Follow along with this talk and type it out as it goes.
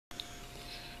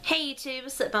Hey YouTube,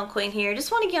 Slip Bone Queen here.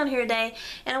 Just want to get on here today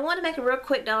and I want to make a real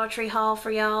quick Dollar Tree haul for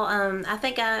y'all. I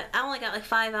think I only got like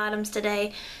 5 items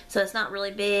today, so it's not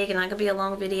really big and not going to be a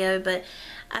long video, but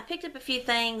I picked up a few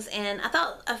things and I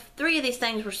thought 3 of these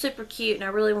things were super cute and I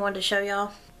really wanted to show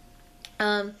y'all.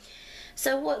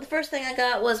 So the first thing I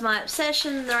got was my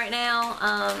obsession right now.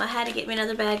 I had to get me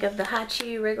another bag of the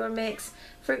Hi-Chew regular mix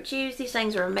fruit chews. These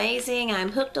things are amazing.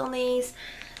 I'm hooked on these.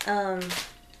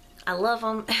 I love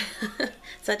them.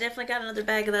 So I definitely got another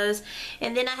bag of those.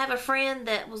 And then I have a friend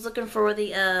that was looking for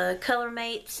the Color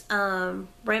Mates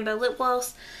rainbow lip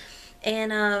gloss.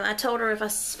 And I told her if I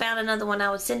found another one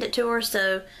I would send it to her.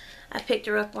 So I picked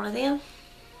her up one of them.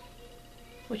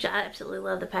 Which I absolutely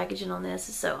love the packaging on this.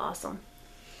 It's so awesome.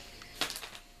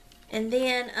 And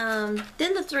then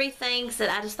the 3 things that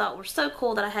I just thought were so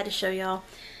cool that I had to show y'all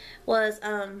was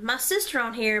my sister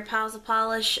on here, Piles of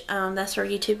Polish, that's her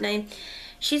YouTube name.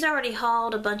 She's already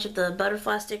hauled a bunch of the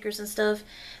butterfly stickers and stuff,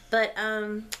 but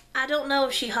I don't know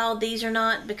if she hauled these or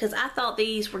not because I thought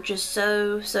these were just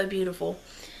so beautiful.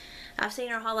 I've seen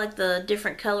her haul like the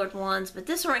different colored ones, but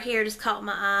this one right here just caught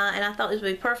my eye and I thought this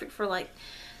would be perfect for, like,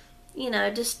 you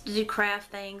know, just to do craft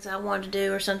things I wanted to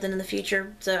do or something in the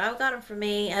future. So I got them for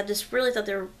me. I just really thought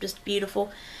they were just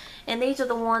beautiful. And these are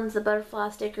the ones, the butterfly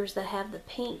stickers that have the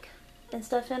pink and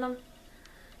stuff in them.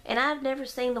 And I've never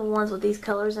seen the ones with these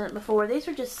colors in it before. These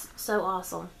are just so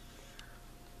awesome.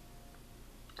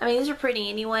 I mean, these are pretty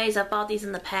anyways. I bought these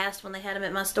in the past when they had them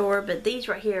at my store, but these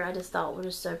right here I just thought were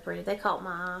just so pretty. They caught my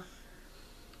eye.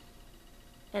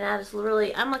 And I just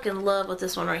really, I'm like in love with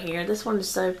this one right here. This one is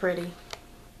so pretty.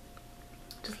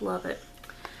 Just love it.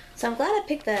 So I'm glad I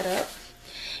picked that up.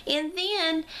 And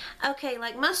then, okay,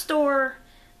 like my store,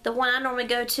 the one I normally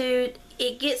go to,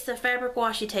 it gets the fabric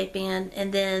washi tape in,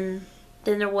 and then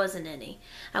there wasn't any.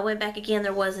 I went back again,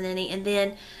 there wasn't any, and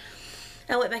then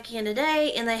I went back again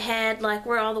today and they had, like,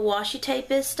 where all the washi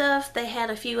tape is stuff, they had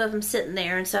a few of them sitting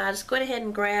there, and so I just went ahead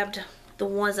and grabbed the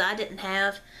ones I didn't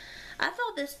have. I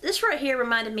thought this right here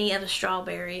reminded me of a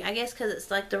strawberry. I guess because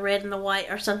it's like the red and the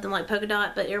white or something like polka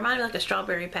dot, but it reminded me like a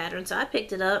strawberry pattern, so I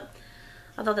picked it up.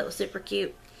 I thought that was super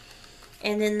cute.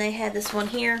 And then they had this one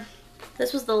here.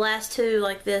 This was the last 2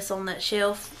 like this on that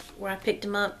shelf where I picked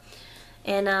them up.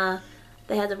 And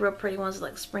they had the real pretty ones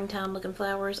like springtime looking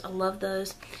flowers. I love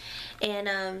those.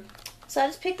 And so I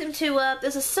just picked them 2 up.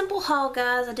 This is a simple haul,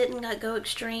 guys. I didn't go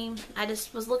extreme. I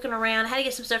just was looking around. I had to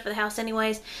get some stuff for the house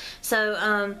anyways.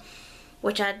 So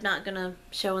which I'm not gonna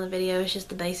show in the video. It's just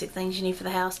the basic things you need for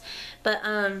the house. But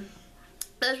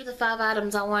those were the 5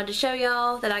 items I wanted to show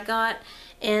y'all that I got.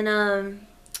 And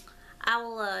I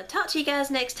will talk to you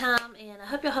guys next time. And I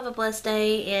hope y'all have a blessed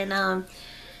day. And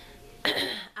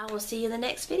I will see you in the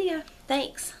next video.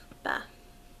 Thanks. Bye.